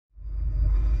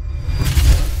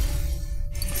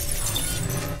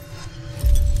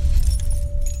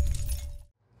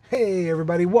Hey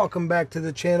everybody, welcome back to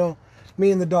the channel. Me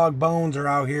and the dog Bones are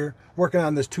out here working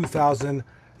on this 2000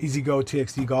 EZGO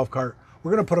Txt Golf Cart.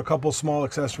 We're going to put a couple small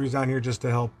accessories on here just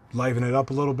to help liven it up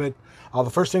a little bit.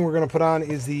 The first thing we're going to put on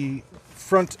is the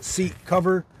front seat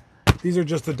cover. These are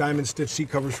just the diamond stitch seat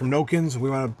covers from NOKINS.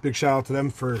 We want a big shout out to them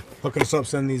for hooking us up,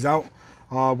 sending these out.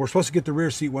 We're supposed to get the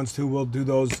rear seat ones too. We'll do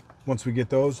those once we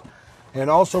get those. And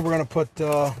also we're going to put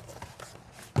the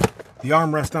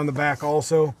armrest on the back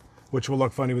also, which will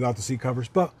look funny without the seat covers,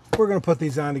 but we're going to put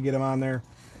these on to get them on there.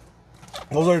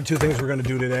 Those are the two things we're going to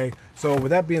do today. So with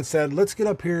that being said, let's get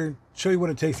up here, show you what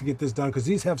it takes to get this done, because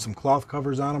these have some cloth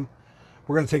covers on them.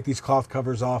 We're going to take these cloth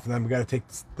covers off, and then we got to take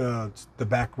the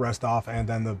back rest off and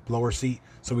then the lower seat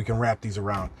so we can wrap these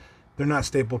around. They're not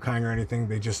staple kind or anything.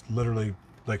 They just literally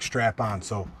like strap on,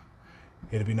 so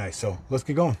it'll be nice. So let's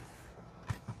get going.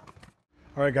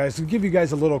 All right, guys, to give you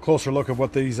guys a little closer look at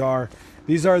what these are.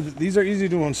 These are easy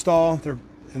to install. They're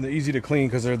easy to clean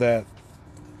because they're that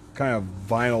kind of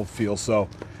vinyl feel. So,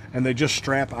 and they just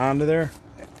strap onto there,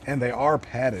 and they are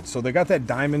padded. So they got that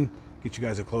diamond. Get you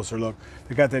guys a closer look.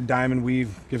 They got that diamond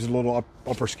weave, gives it a little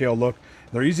upper scale look.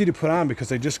 They're easy to put on because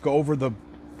they just go over the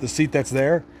seat that's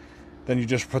there. Then you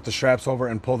just put the straps over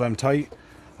and pull them tight.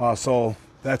 So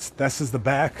this is the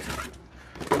back,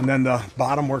 and then the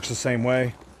bottom works the same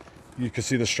way. You can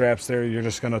see the straps there. You're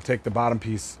just going to take the bottom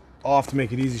piece off to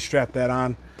make it easy, strap that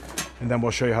on, and then we'll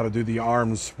show you how to do the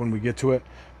arms when we get to it.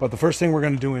 But the first thing we're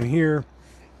going to do in here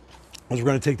is we're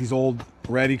going to take these old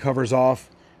ratty covers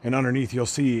off, and underneath you'll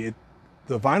see it,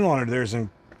 the vinyl under there is in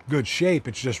good shape.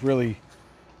 It's just really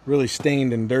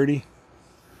stained and dirty.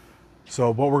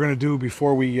 So what we're going to do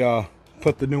before we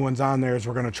put the new ones on there is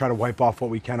we're going to try to wipe off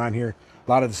what we can on here. A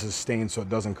lot of this is stained, so it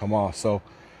doesn't come off. So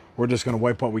we're just going to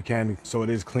wipe what we can so it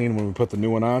is clean when we put the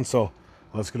new one on. So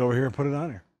let's get over here and put it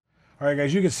on here. All right,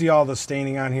 guys, you can see all the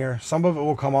staining on here. Some of it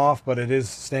will come off, but it is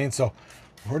stained. So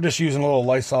we're just using a little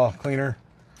Lysol cleaner.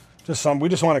 We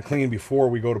just want to clean before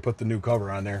we go to put the new cover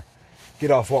on there.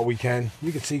 Get off what we can.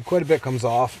 You can see quite a bit comes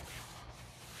off.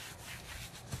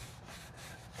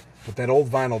 But that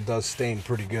old vinyl does stain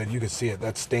pretty good. You can see it.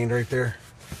 That's stained right there.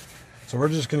 So we're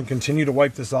just going to continue to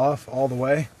wipe this off all the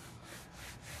way.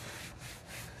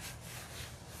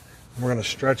 We're going to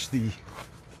stretch the,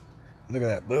 look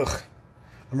at that, ugh.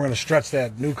 And we're going to stretch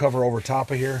that new cover over top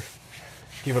of here,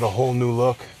 give it a whole new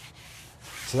look.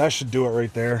 So that should do it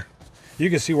right there. You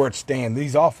can see where it's stained.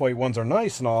 These off-white ones are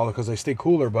nice and all because they stay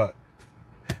cooler, but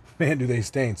man, do they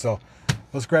stain. So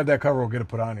let's grab that cover, we'll get it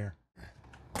put on here.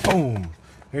 Boom.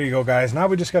 There you go, guys. Now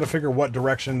we just got to figure what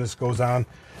direction this goes on,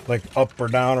 like up or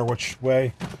down or which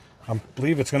way. I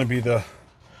believe it's going to be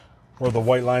where the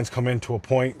white lines come into a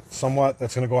point somewhat.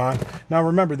 That's going to go on. Now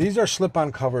remember, these are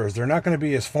slip-on covers. They're not going to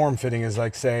be as form-fitting as,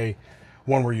 like, say,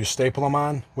 one where you staple them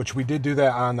on, which we did do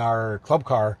that on our club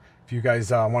car. If you guys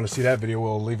want to see that video,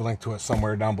 we'll leave a link to it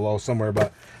somewhere down below somewhere.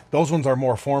 But those ones are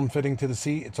more form-fitting to the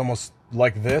seat. It's almost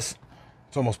like this.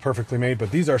 It's almost perfectly made. But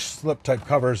these are slip-type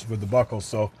covers with the buckles.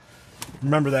 So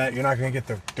remember that. You're not going to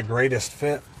get the greatest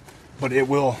fit, but it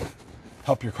will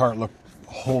help your cart look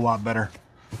a whole lot better.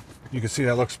 You can see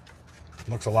that looks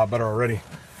a lot better already.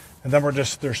 And then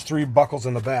there's 3 buckles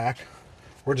in the back.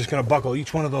 We're just going to buckle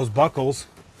each one of those buckles,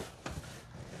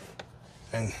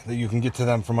 and that you can get to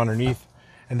them from underneath.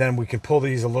 And then we can pull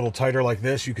these a little tighter like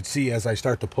this. You can see as I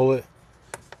start to pull it,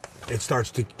 it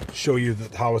starts to show you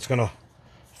how it's going to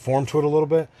form to it a little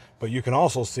bit. But you can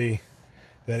also see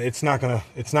that it's not gonna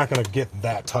get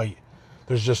that tight.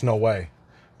 There's just no way.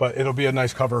 But it'll be a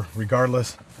nice cover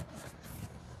regardless.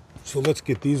 So let's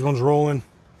get these ones rolling.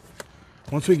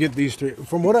 Once we get these 3,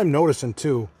 from what I'm noticing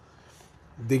too,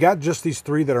 they got just these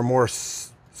 3 that are more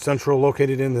central,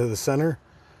 located into the center.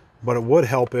 But it would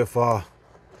help if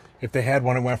they had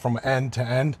one that went from end to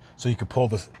end, so you could pull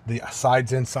the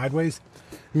sides in sideways.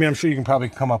 I mean, I'm sure you can probably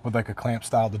come up with like a clamp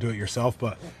style to do it yourself,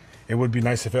 but it would be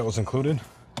nice if it was included.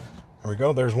 There we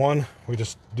go. There's one. We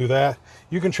just do that.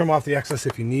 You can trim off the excess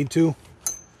if you need to.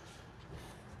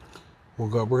 We're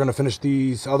going to finish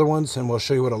these other ones, and we'll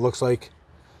show you what it looks like,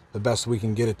 the best we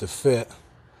can get it to fit.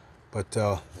 But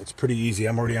it's pretty easy.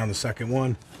 I'm already on the second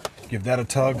one. Give that a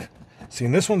tug. See,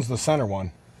 and this one's the center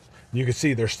one. You can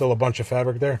see there's still a bunch of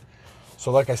fabric there. So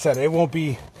like I said, it won't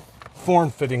be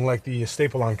form-fitting like the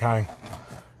staple-on kind,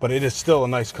 but it is still a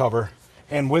nice cover.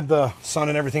 And with the sun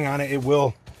and everything on it, it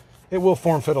will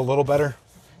form-fit a little better.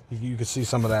 You can see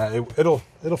some of that.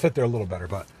 It'll fit there a little better,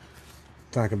 but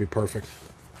it's not gonna be perfect.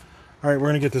 All right, we're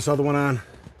gonna get this other one on.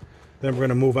 Then we're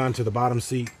gonna move on to the bottom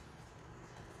seat.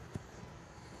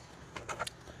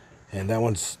 And that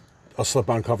one's a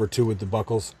slip-on cover too with the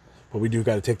buckles, but we do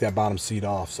got to take that bottom seat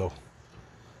off. So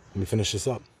let me finish this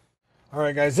up. All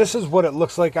right, guys, this is what it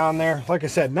looks like on there. Like I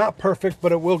said, not perfect,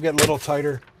 but it will get a little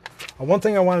tighter. One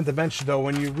thing I wanted to mention, though,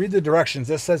 when you read the directions,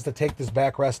 this says to take this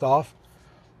backrest off,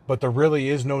 but there really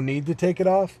is no need to take it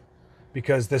off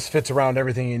because this fits around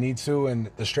everything you need to, and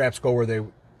the straps go where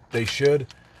they should.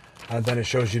 And then it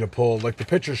shows you to pull, like the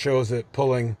picture shows it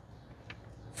pulling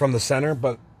from the center,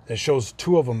 but it shows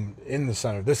 2 of them in the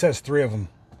center. This has 3 of them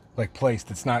like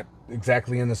placed. It's not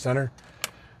exactly in the center,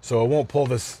 so it won't pull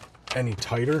this any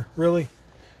tighter, really.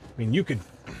 I mean, you could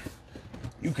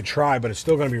try, but it's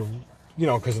still going to be, you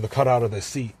know, because of the cutout of the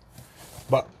seat.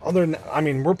 But other than, I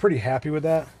mean, we're pretty happy with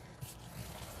that.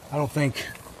 I don't think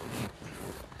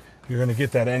you're going to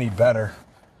get that any better.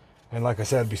 And like I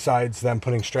said, besides them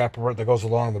putting strap that goes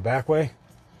along the back way,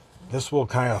 this will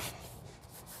kind of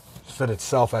fit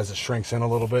itself as it shrinks in a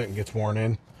little bit and gets worn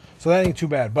in. So that ain't too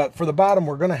bad. But for the bottom,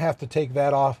 we're going to have to take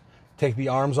that off, take the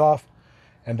arms off,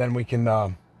 and then we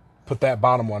can put that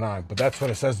bottom one on. But that's what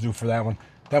it says to do for that one.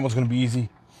 That one's going to be easy.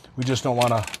 We just don't want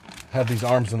to have these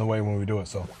arms in the way when we do it.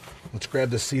 So let's grab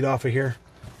this seat off of here.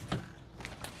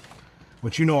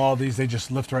 Which, you know, all these, they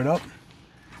just lift right up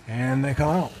and they come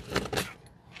out.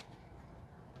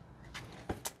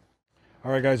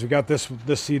 All right, guys, we got this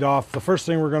seat off. The first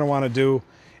thing we're going to want to do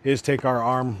is take our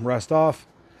arm rest off.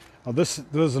 This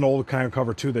is an old kind of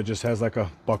cover too that just has like a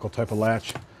buckle type of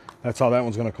latch. That's how that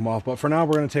one's going to come off. But for now,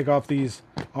 we're going to take off these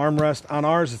armrests. On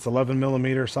ours, it's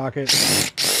 11mm socket.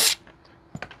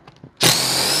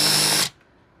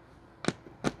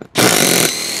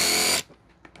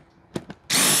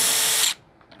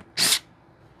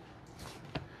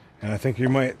 And I think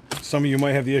some of you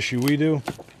might have the issue we do,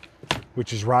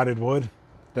 which is rotted wood.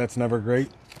 That's never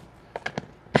great.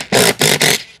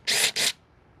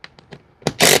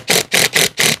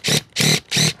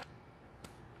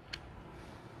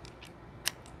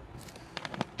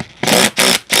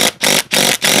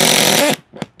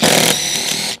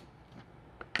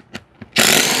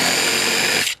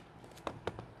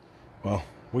 Well,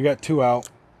 we got 2 out.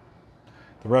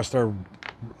 The rest are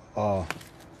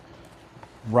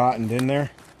rotted in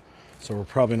there, so we're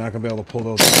probably not going to be able to pull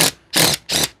those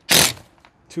out.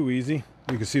 Too easy.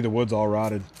 You can see the wood's all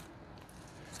rotted.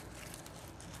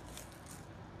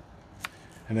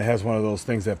 And it has one of those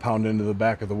things that pound into the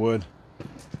back of the wood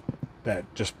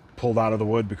that just pulled out of the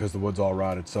wood because the wood's all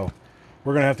rotted. So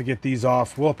we're going to have to get these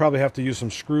off. We'll probably have to use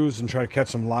some screws and try to catch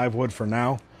some live wood for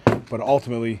now. But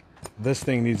ultimately, this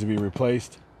thing needs to be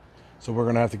replaced. So we're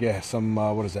going to have to get some,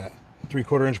 what is that,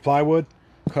 3/4 inch plywood,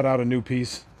 cut out a new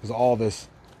piece, because all this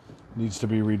needs to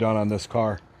be redone on this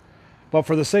car. But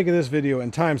for the sake of this video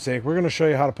and time's sake, we're going to show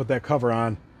you how to put that cover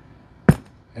on.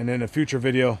 And in a future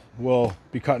video, we'll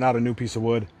be cutting out a new piece of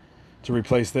wood to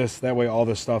replace this. That way all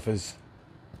this stuff is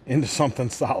into something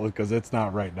solid, because it's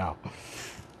not right now.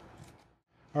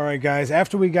 All right, guys,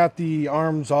 after we got the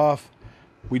arms off,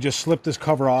 we just slipped this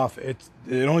cover off. It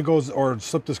only goes, or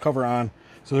slip this cover on,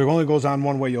 so it only goes on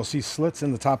one way. You'll see slits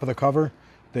in the top of the cover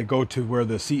that go to where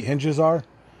the seat hinges are.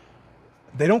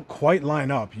 They don't quite line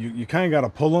up. You kind of got to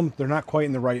pull them. They're not quite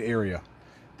in the right area.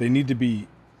 They need to be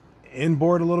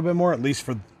inboard a little bit more, at least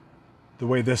for the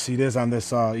way this seat is on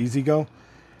this EZGO.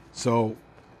 So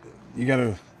you got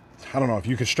to, I don't know if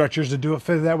you could stretch yours to do it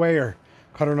fit that way or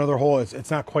cut another hole.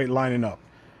 It's not quite lining up.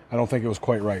 I don't think it was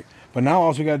quite right. But now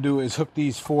all we got to do is hook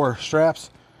these 4 straps,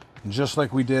 just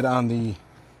like we did on the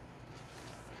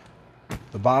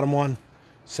bottom one.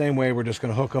 Same way, we're just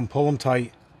going to hook them, pull them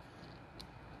tight,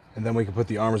 and then we can put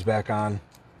the arms back on.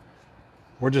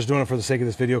 We're just doing it for the sake of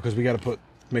this video because we got to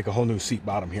make a whole new seat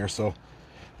bottom here. So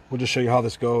we'll just show you how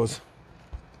this goes.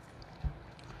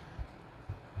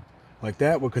 Like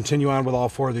that. We'll continue on with all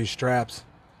 4 of these straps.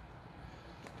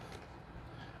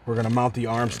 We're going to mount the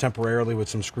arms temporarily with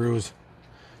some screws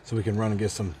so we can run and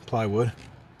get some plywood.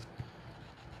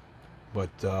 But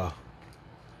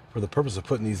for the purpose of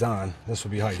putting these on, this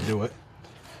will be how you do it.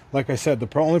 Like I said, the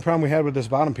only problem we had with this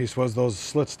bottom piece was those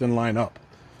slits didn't line up.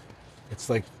 It's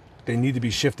like they need to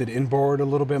be shifted inboard a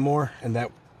little bit more, and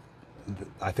that,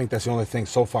 I think that's the only thing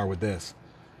so far with this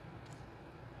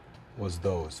was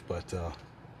those. But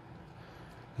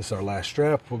this is our last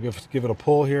strap. We'll give it a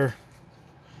pull here,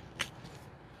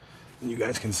 and you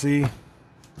guys can see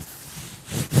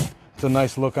it's a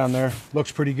nice look on there.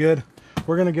 Looks pretty good.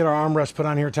 We're gonna get our armrest put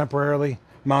on here temporarily,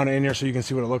 mount it in here so you can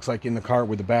see what it looks like in the cart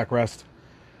with the backrest.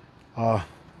 But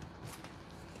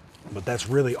that's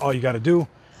really all you got to do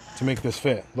to make this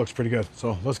fit. Looks pretty good.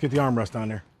 So let's get the armrest on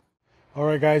there. All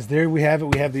right, guys, there we have it.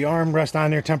 We have the armrest on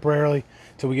there temporarily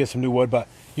till we get some new wood, but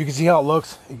you can see how it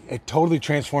looks. It totally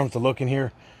transforms the look in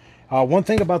here. One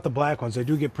thing about the black ones, they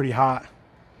do get pretty hot.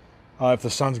 if the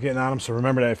sun's getting on them. So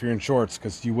remember that if you're in shorts,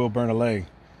 because you will burn a leg.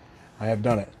 I have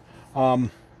done it.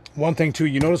 One thing too,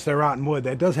 you notice they're rotten wood.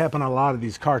 That does happen on a lot of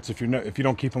these carts if you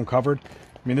don't keep them covered.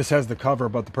 I mean, this has the cover,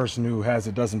 but the person who has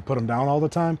it doesn't put them down all the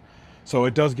time, so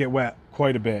it does get wet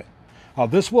quite a bit.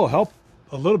 This will help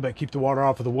a little bit keep the water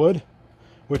off of the wood,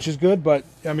 which is good, but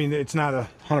I mean, it's not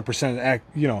 100%,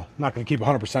 you know, not going to keep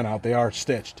 100% out. They are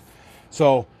stitched.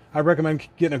 So I recommend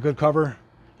getting a good cover.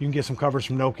 You can get some covers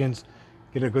from NOKINS.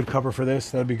 Get a good cover for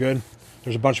this. That'd be good.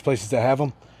 There's a bunch of places that have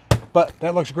them. But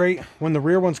that looks great. When the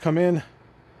rear ones come in,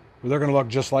 they're going to look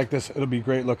just like this. It'll be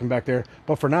great looking back there.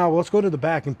 But for now, let's go to the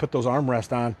back and put those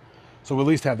armrests on, so we'll at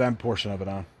least have that portion of it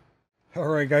on. All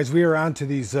right, guys, we are on to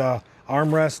these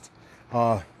armrests.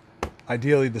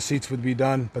 Ideally, the seats would be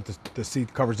done, but the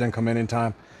seat covers didn't come in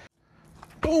time.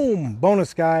 Boom!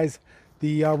 Bonus, guys.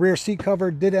 The rear seat cover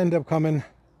did end up coming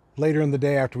later in the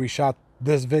day after we shot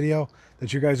this video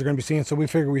that you guys are going to be seeing. So we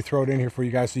figured we'd throw it in here for you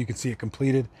guys so you can see it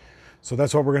completed. So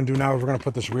that's what we're going to do now, is we're going to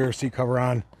put this rear seat cover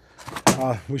on.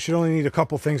 We should only need a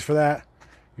couple things for that.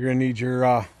 You're going to need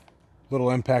your little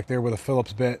impact there with a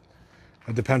Phillips bit.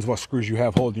 It depends what screws you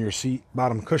have holding your seat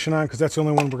bottom cushion on, because that's the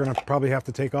only one we're going to probably have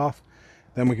to take off.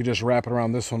 Then we could just wrap it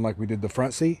around this one like we did the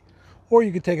front seat, or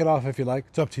you could take it off if you like.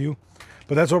 It's up to you.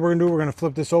 But that's what we're going to do. We're going to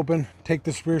flip this open, take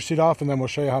this rear seat off, and then we'll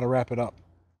show you how to wrap it up.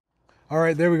 All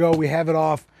right, there we go. We have it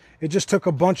off. It just took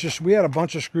a bunch of, we had a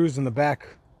bunch of screws in the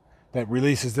back that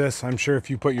releases this. I'm sure if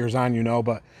you put yours on, you know,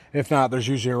 but if not, there's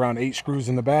usually around 8 screws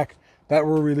in the back. That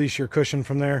will release your cushion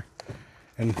from there.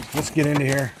 And let's get into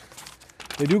here.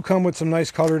 They do come with some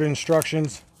nice colored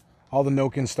instructions. All the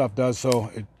NOKINS stuff does, so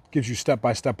it gives you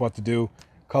step-by-step what to do.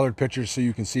 Colored pictures so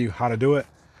you can see how to do it.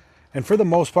 And for the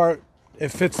most part, it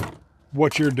fits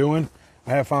what you're doing.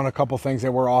 I have found a couple things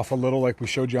that were off a little, like we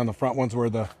showed you on the front ones where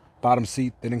the bottom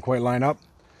seat didn't quite line up.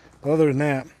 But other than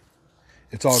that,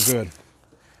 it's all good.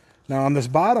 Now on this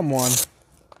bottom one,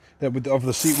 of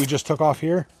the seat we just took off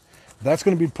here, that's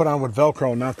going to be put on with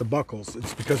Velcro, not the buckles.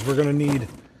 It's because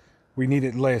we need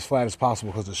it to lay as flat as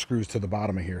possible because it screws to the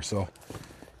bottom of here. So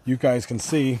you guys can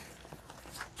see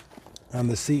on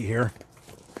the seat here,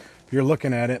 if you're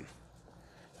looking at it,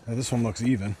 this one looks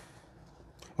even.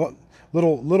 Well,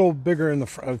 little bigger in the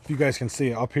front. If you guys can see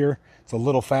it up here, it's a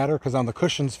little fatter, because on the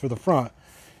cushions for the front,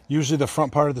 usually the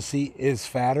front part of the seat is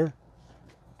fatter.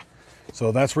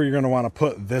 So that's where you're going to want to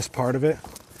put this part of it.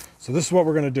 So this is what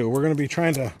we're going to do. We're going to be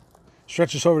trying to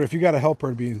stretch this over. If you got a helper,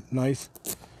 it'd be nice.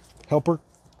 Helper.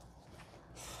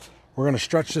 We're going to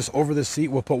stretch this over the seat.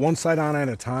 We'll put one side on at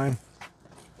a time.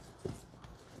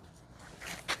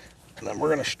 And then we're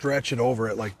going to stretch it over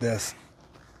it like this.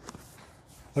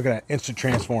 Look at that, instant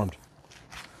transformed.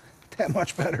 That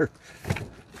much better.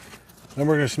 Then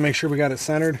we're going to make sure we got it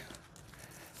centered.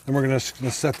 Then we're going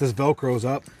to set this Velcros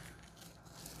up.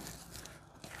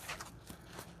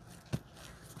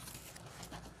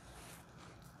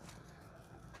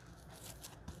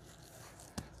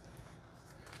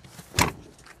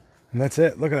 And that's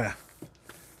it. Look at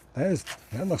that.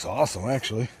 That looks awesome,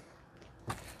 actually.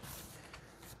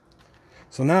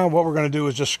 So now what we're going to do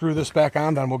is just screw this back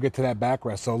on, then we'll get to that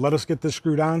backrest. So let us get this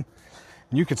screwed on.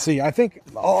 And you can see, I think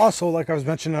also, like I was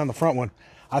mentioning on the front one,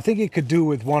 I think it could do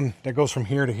with one that goes from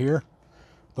here to here,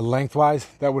 the lengthwise.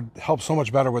 That would help so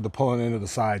much better with the pulling into the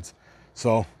sides.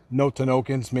 So note to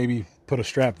NOKINS, maybe put a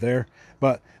strap there.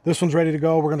 But this one's ready to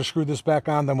go. We're going to screw this back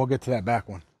on, then we'll get to that back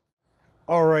one.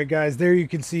 All right, guys, there you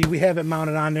can see we have it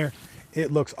mounted on there.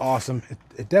 It looks awesome.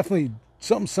 It definitely,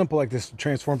 something simple like this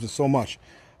transforms it so much.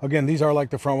 Again, these are like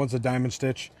the front ones, the diamond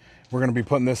stitch. We're going to be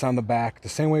putting this on the back the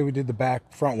same way we did the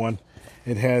back front one.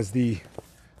 It has the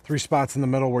 3 spots in the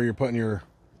middle where you're putting your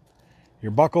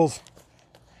buckles,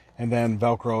 and then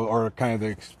Velcro or kind of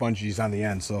the spongies on the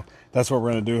end. So that's what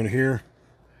we're going to do in here.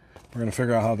 We're going to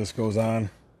figure out how this goes on.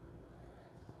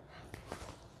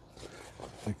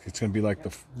 I think it's going to be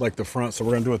like the front, so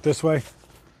we're going to do it this way.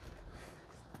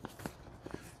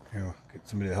 Here, get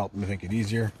somebody to help me make it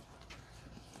easier.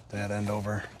 That end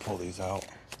over, pull these out.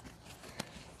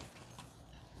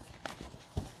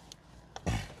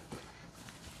 I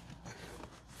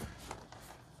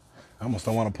almost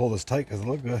don't want to pull this tight because it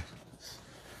looks good.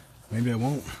 Maybe I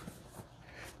won't.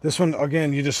 This one,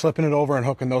 again, you're just slipping it over and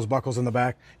hooking those buckles in the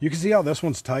back. You can see how this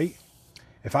one's tight.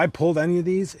 If I pulled any of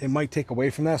these, it might take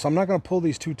away from that. So I'm not going to pull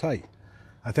these too tight.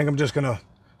 I think I'm just going to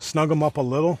snug them up a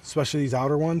little, especially these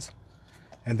outer ones.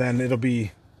 And then it'll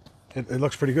be, it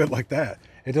looks pretty good like that.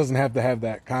 It doesn't have to have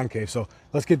that concave. So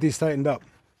let's get these tightened up.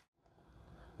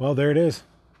 Well, there it is.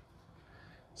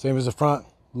 Same as the front.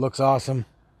 Looks awesome.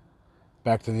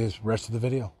 Back to the rest of the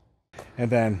video.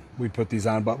 And then we put these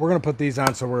on. But we're going to put these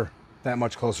on so we're that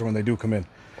much closer when they do come in.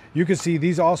 You can see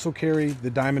these also carry the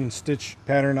diamond stitch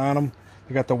pattern on them.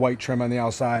 They got the white trim on the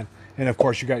outside, and of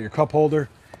course you got your cup holder.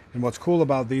 And what's cool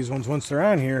about these ones, once they're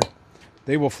on here,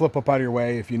 they will flip up out of your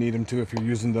way if you need them to. If you're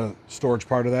using the storage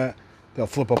part of that, they'll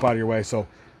flip up out of your way. So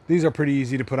these are pretty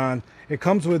easy to put on. It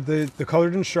comes with the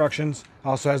colored instructions.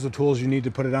 Also has the tools you need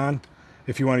to put it on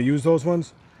if you want to use those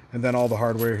ones, and then all the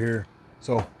hardware here.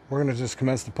 So we're going to just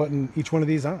commence to putting each one of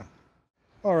these on.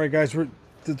 All right, guys,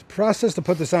 the process to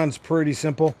put this on is pretty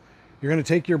simple. You're going to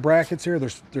take your brackets here.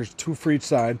 There's 2 for each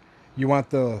side. You want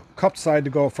the cup side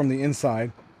to go from the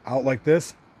inside out like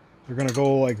this. They're going to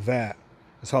go like that.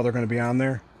 That's how they're going to be on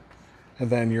there. And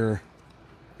then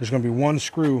there's going to be 1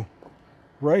 screw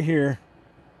right here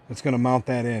that's going to mount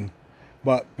that in.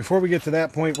 But before we get to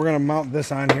that point, we're going to mount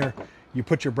this on here. You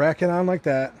put your bracket on like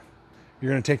that.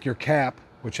 You're going to take your cap,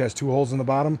 which has 2 holes in the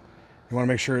bottom. You want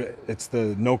to make sure it's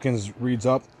the NOKINS reads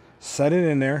up. Set it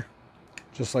in there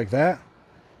just like that.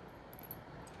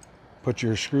 Put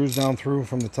your screws down through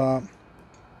from the top.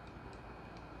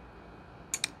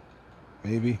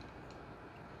 Maybe.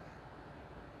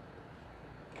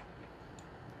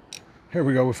 Here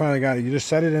we go. We finally got it. You just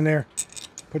set it in there.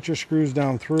 Put your screws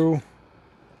down through.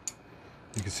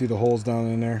 You can see the holes down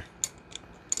in there.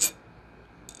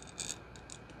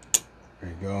 There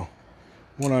you go.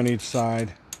 1 on each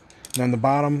side. And then the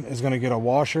bottom is going to get a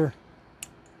washer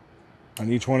on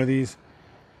each one of these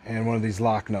and one of these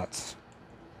lock nuts.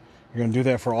 You're going to do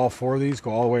that for all 4 of these.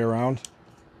 Go all the way around.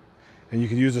 And you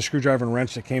can use a screwdriver and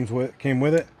wrench that came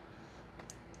with it.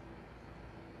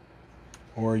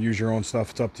 Or use your own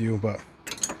stuff. It's up to you. But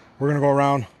we're going to go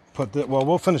around. Well,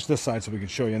 we'll finish this side so we can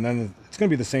show you. And then it's going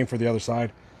to be the same for the other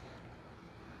side.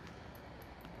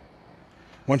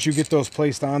 Once you get those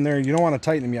placed on there, you don't want to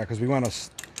tighten them yet because we want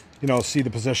to, see the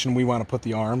position we want to put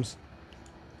the arms.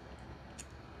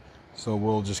 So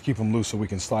we'll just keep them loose so we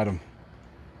can slide them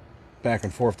back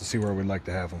and forth to see where we'd like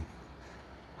to have them.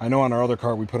 I know on our other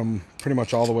cart we put them pretty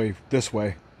much all the way this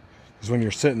way, because when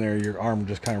you're sitting there, your arm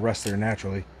just kind of rests there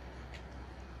naturally.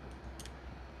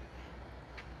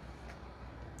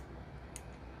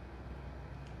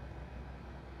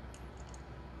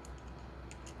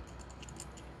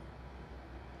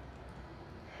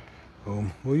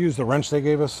 Boom. We'll use the wrench they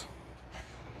gave us,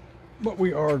 but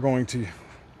we are going to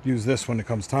use this when it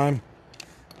comes time.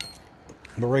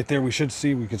 But right there we should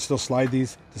see we can still slide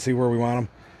these to see where we want them.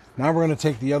 Now we're going to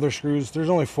take the other screws. There's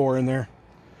only 4 in there.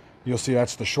 You'll see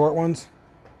that's the short ones.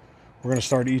 We're going to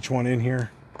start each one in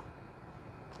here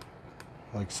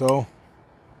like so.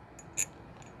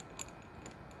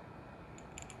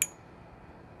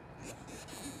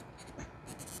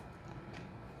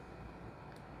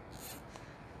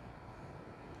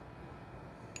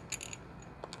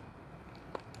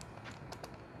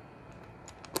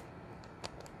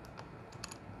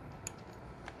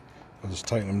 I'll just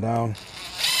tighten them down.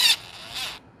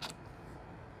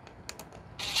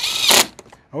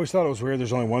 I always thought it was weird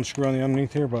there's only 1 screw on the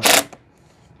underneath here, but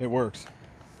it works.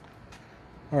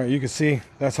 Alright, you can see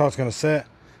that's how it's going to sit.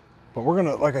 But we're going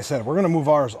to, like I said, we're going to move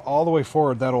ours all the way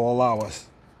forward. That'll allow us,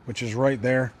 which is right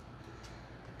there.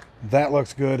 That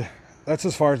looks good. That's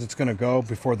as far as it's going to go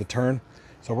before the turn.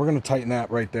 So we're going to tighten that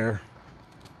right there.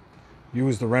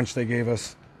 Use the wrench they gave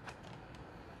us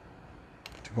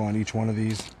to go on each one of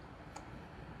these.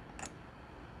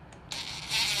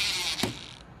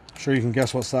 Sure you can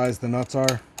guess what size the nuts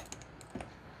are.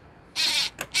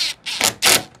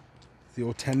 The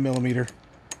old 10mm.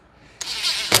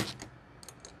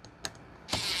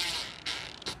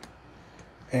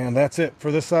 And that's it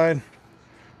for this side.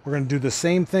 We're going to do the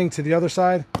same thing to the other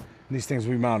side, and these things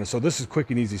will be mounted. So this is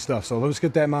quick and easy stuff. So let's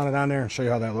get that mounted on there and show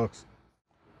you how that looks.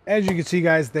 As you can see,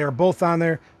 guys, they're both on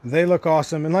there. They look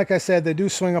awesome. And like I said, they do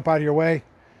swing up out of your way.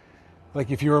 Like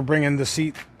if you were bringing the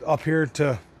seat up here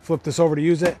to flip this over to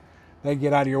use it, they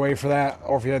get out of your way for that,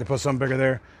 or if you had to put something bigger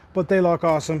there. But they look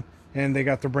awesome, and they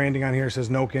got their branding on here. It says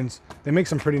NOKINS. They make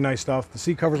some pretty nice stuff. The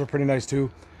seat covers are pretty nice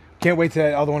too. Can't wait till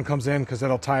that other one comes in, because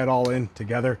that'll tie it all in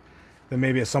together. Then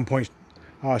maybe at some point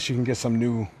she can get some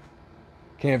new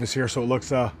canvas here so it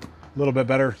looks a little bit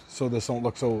better, so this don't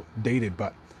look so dated,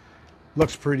 but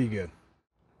looks pretty good.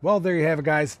 Well, there you have it,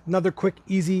 guys. Another quick,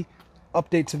 easy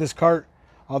update to this cart.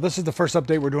 This is the first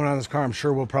update we're doing on this car. I'm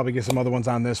sure we'll probably get some other ones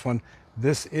on this one.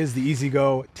 This is the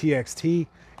EZGO Txt,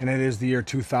 and it is the year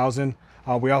 2000.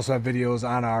 We also have videos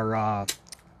on our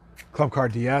Club Car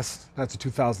DS. That's a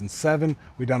 2007.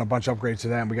 We've done a bunch of upgrades to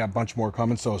that, and we got a bunch more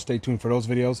coming, so stay tuned for those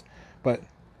videos. But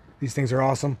these things are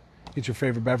awesome. Get your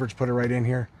favorite beverage, put it right in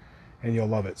here, and you'll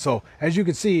love it. So as you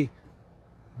can see,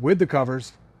 with the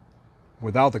covers,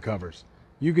 without the covers,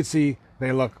 you can see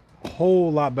they look a whole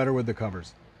lot better with the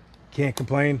covers. Can't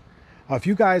complain. If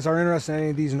you guys are interested in any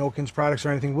of these NOKINS products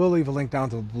or anything, we'll leave a link down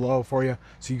below for you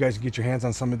so you guys can get your hands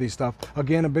on some of these stuff.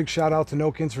 Again, a big shout out to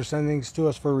NOKINS for sending these to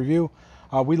us for review.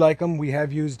 We like them. We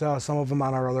have used some of them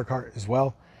on our other cart as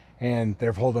well, and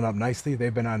they're holding up nicely.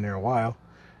 They've been on there a while.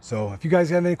 So if you guys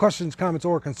have any questions, comments,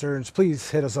 or concerns, please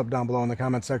hit us up down below in the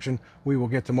comment section. We will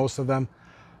get to most of them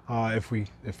if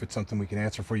it's something we can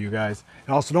answer for you guys.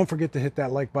 And also, don't forget to hit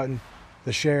that like button,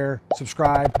 the share,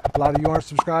 subscribe. A lot of you aren't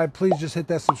subscribed. Please just hit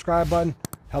that subscribe button.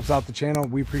 Helps out the channel.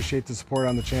 We appreciate the support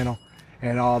on the channel.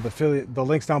 And the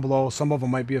links down below, some of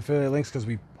them might be affiliate links because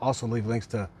we also leave links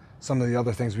to some of the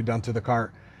other things we've done to the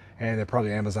cart, and they're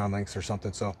probably Amazon links or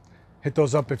something. So hit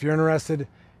those up if you're interested.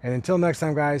 And until next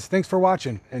time, guys, thanks for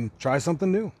watching, and try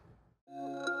something new.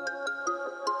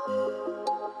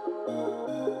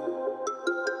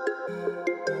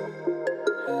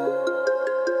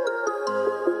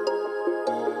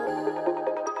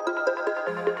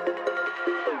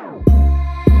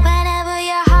 Whenever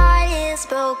your heart is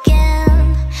broken,